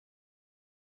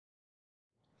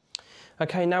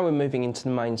Okay, now we're moving into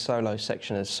the main solo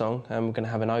section of the song, and we're going to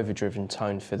have an overdriven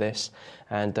tone for this,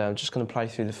 and I'm just going to play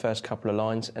through the first couple of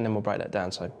lines and then we'll break that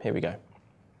down, so here we go.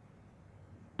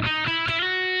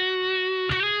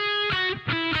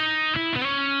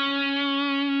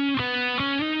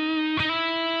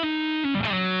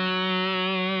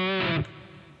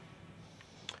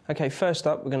 Okay, first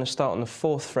up we're going to start on the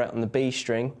 4th fret on the B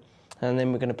string, and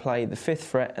then we're going to play the 5th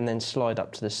fret and then slide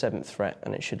up to the 7th fret,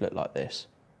 and it should look like this.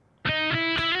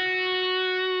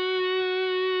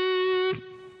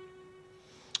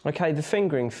 Okay, the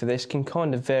fingering for this can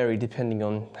kind of vary depending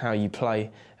on how you play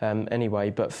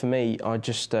anyway, but for me, I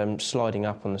just sliding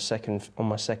up on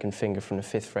my second finger from the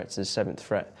 5th fret to the 7th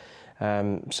fret,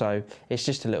 so it's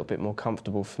just a little bit more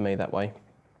comfortable for me that way.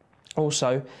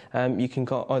 Also, you can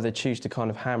either choose to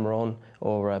kind of hammer on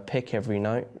or pick every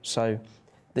note, so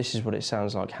this is what it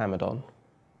sounds like hammered on.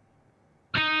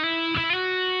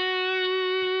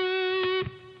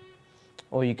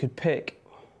 Or you could pick.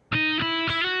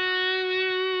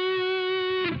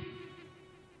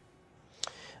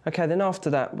 Okay, then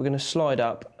after that we're going to slide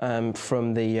up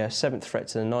from the 7th fret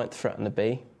to the 9th fret on the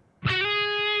B.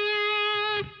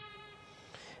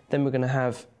 Then we're going to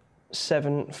have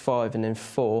 7, 5 and then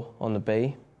 4 on the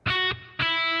B.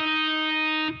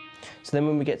 So then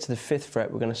when we get to the 5th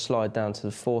fret we're going to slide down to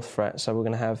the 4th fret, so we're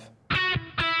going to have.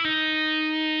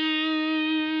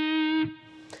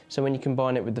 So when you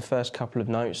combine it with the first couple of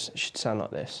notes, it should sound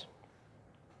like this.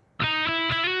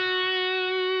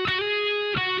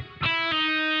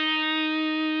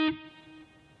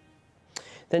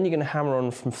 Then you're going to hammer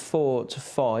on from 4 to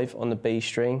 5 on the B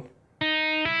string.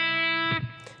 Then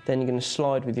you're going to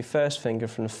slide with your first finger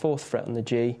from the 4th fret on the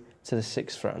G to the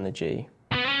 6th fret on the G.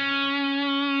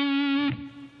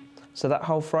 So that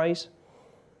whole phrase.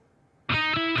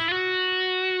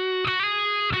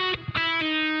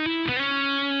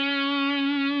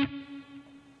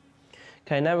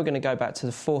 Okay, now we're going to go back to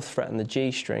the 4th fret on the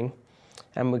G string,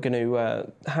 and we're going to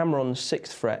hammer on the 6th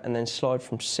fret and then slide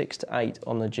from 6 to 8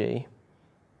 on the G.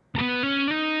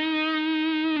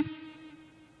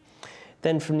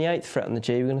 Then from the 8th fret on the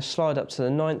G, we're going to slide up to the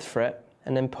 9th fret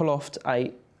and then pull off to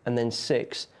 8 and then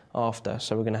 6 after.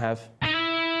 So we're going to have.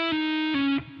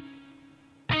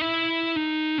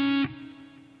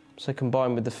 So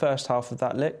combine with the first half of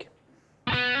that lick.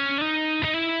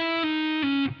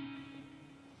 And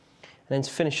then to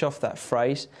finish off that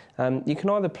phrase, you can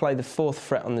either play the 4th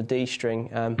fret on the D string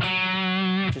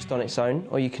just on its own,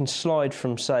 or you can slide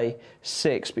from, say,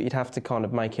 6, but you'd have to kind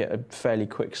of make it a fairly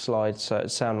quick slide, so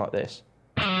it'd sound like this.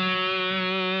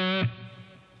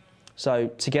 So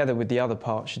together with the other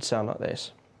part should sound like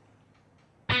this.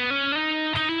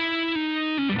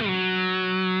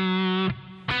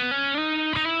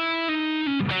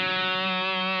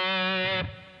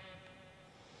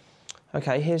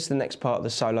 Okay, here's the next part of the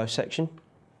solo section.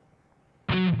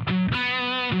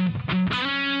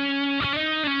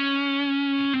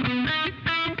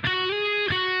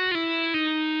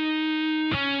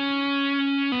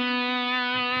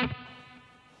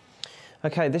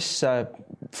 Okay, this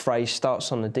phrase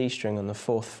starts on the D string on the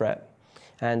 4th fret,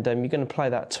 and you're going to play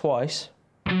that twice.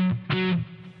 Then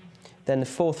the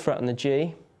 4th fret on the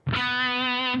G,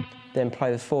 then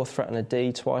play the 4th fret on the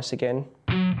D twice again.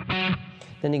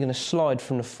 Then you're going to slide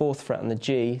from the 4th fret on the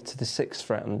G to the 6th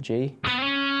fret on the G.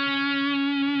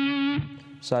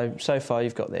 So far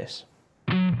you've got this.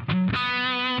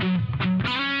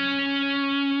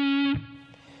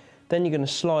 Then you're going to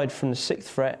slide from the 6th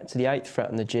fret to the 8th fret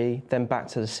on the G, then back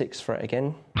to the 6th fret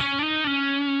again.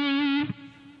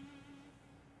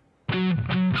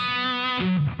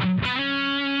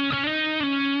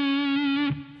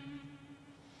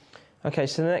 Okay,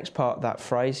 so the next part of that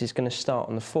phrase is going to start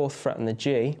on the 4th fret on the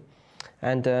G,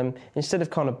 and instead of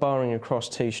kind of barring across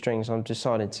 2 strings, I've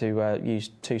decided to use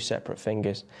 2 separate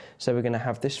fingers. So we're going to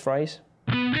have this phrase.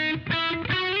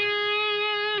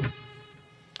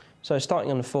 So starting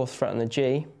on the 4th fret on the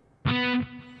G, then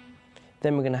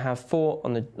we're going to have 4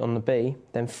 on the B,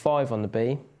 then 5 on the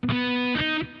B.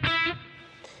 Then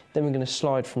we're going to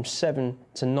slide from 7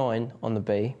 to 9 on the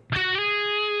B.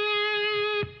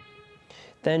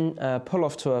 Then pull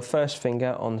off to our first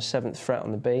finger on the 7th fret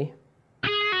on the B.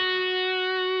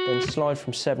 Then slide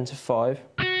from 7 to 5.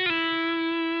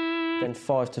 Then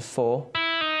 5 to 4.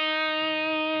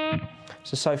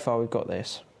 So far we've got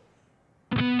this.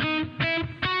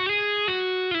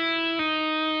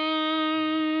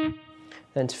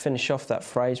 Then to finish off that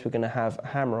phrase, we're going to have a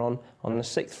hammer on the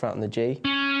 6th fret on the G,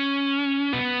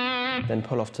 then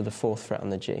pull off to the 4th fret on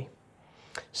the G.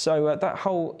 So that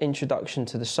whole introduction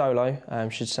to the solo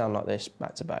should sound like this,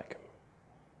 back to back.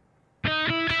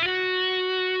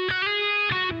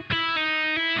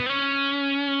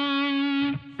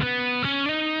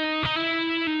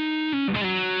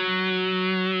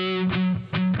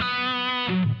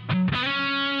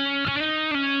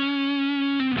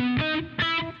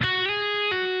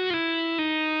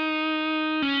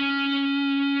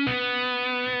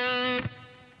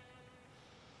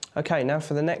 Okay, now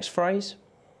for the next phrase.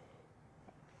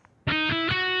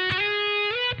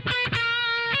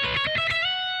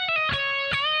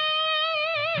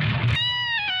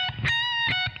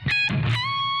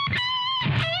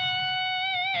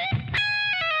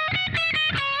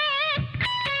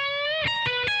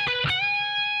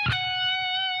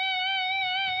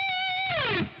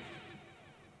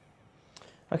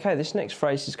 Okay, this next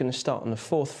phrase is going to start on the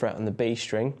 4th fret on the B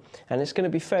string, and it's going to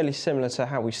be fairly similar to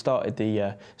how we started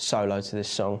the solo to this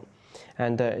song,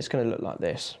 and it's going to look like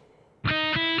this.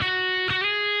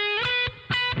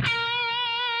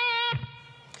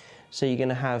 So you're going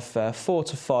to have 4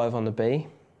 to 5 on the B,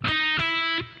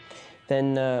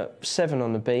 then 7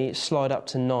 on the B, slide up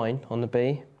to 9 on the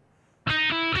B,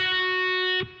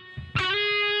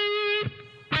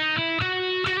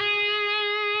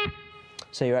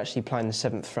 so you're actually playing the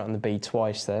 7th fret on the B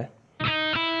twice there.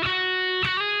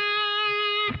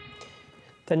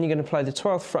 Then you're going to play the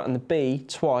 12th fret on the B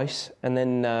twice, and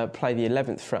then play the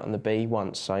 11th fret on the B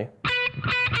once, so.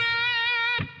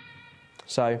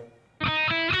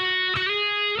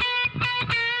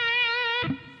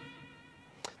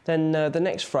 Then the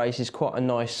next phrase is quite a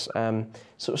nice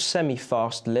sort of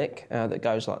semi-fast lick that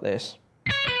goes like this.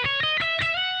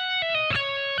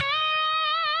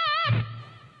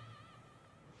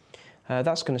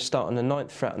 That's going to start on the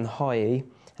 9th fret on the high E,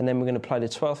 and then we're going to play the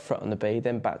 12th fret on the B,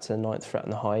 then back to the 9th fret on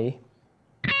the high E.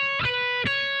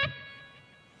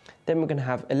 Then we're going to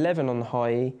have 11 on the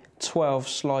high E, 12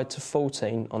 slide to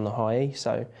 14 on the high E,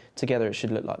 so together it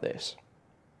should look like this.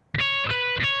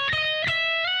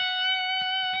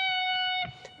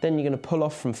 Then you're going to pull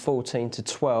off from 14 to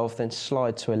 12, then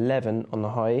slide to 11 on the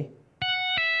high E.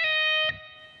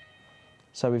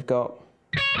 So we've got.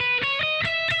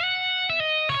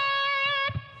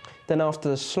 Then after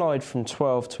the slide from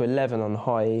 12 to 11 on the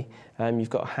high E, you've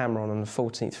got a hammer on the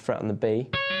 14th fret on the B.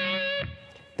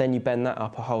 Then you bend that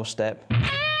up a whole step.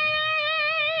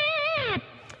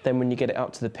 Then when you get it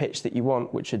up to the pitch that you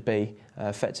want, which would be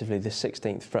effectively the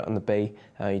 16th fret on the B,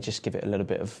 you just give it a little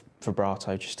bit of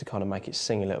vibrato just to kind of make it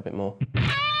sing a little bit more.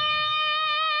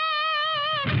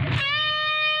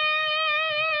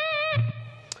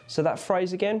 So that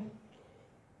phrase again.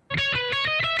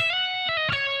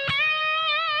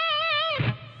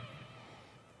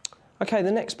 Okay,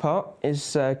 the next part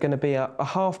is going to be a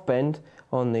half bend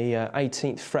on the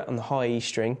 18th fret on the high E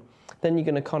string. Then you're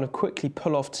going to kind of quickly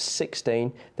pull off to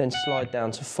 16, then slide down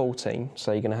to 14.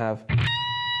 So you're going to have.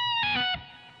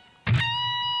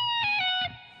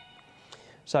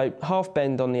 So half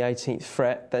bend on the 18th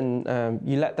fret, then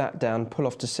you let that down, pull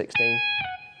off to 16,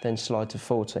 then slide to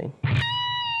 14.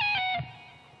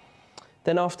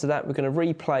 Then after that, we're going to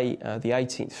replay the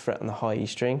 18th fret on the high E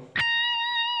string.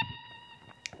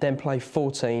 Then play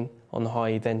 14 on the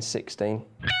high E, then 16.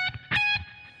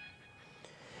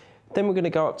 Then we're going to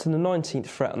go up to the 19th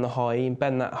fret on the high E and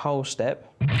bend that whole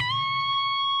step.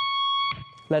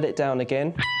 Let it down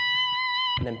again,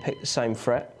 and then pick the same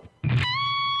fret.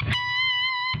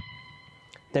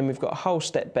 Then we've got a whole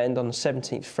step bend on the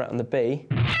 17th fret on the B.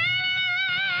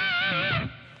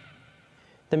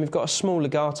 Then we've got a small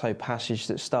legato passage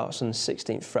that starts on the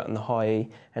 16th fret on the high E,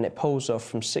 and it pulls off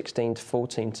from 16 to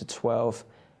 14 to 12,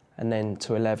 and then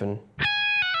to 11.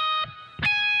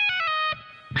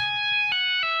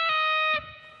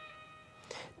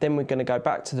 Then we're going to go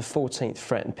back to the 14th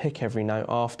fret and pick every note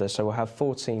after. So we'll have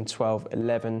 14, 12,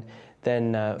 11,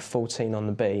 then 14 on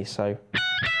the B. So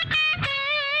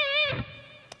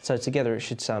together it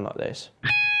should sound like this.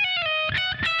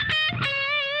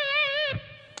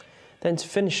 Then to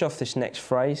finish off this next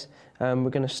phrase, we're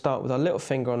going to start with our little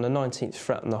finger on the 19th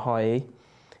fret on the high E,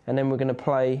 and then we're going to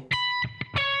play.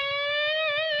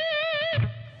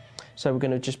 So we're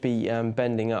going to just be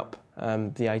bending up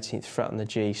the 18th fret on the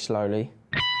G slowly.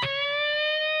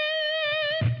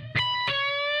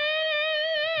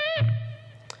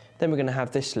 Then we're going to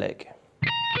have this lick,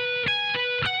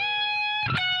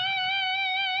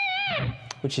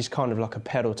 which is kind of like a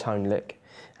pedal tone lick.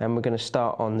 And we're going to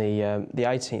start on the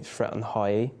 18th fret on the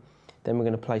high E. Then we're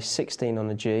going to play 16 on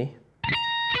the G,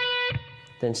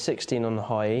 then 16 on the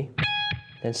high E,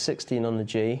 then 16 on the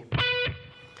G.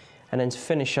 And then to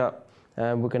finish up,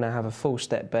 we're going to have a full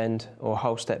step bend or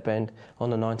whole step bend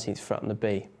on the 19th fret on the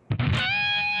B.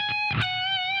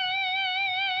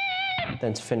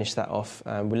 Then to finish that off,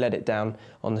 we let it down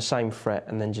on the same fret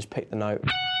and then just pick the note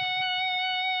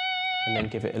and then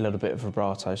give it a little bit of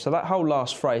vibrato. So that whole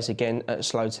last phrase again at a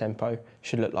slow tempo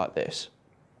should look like this.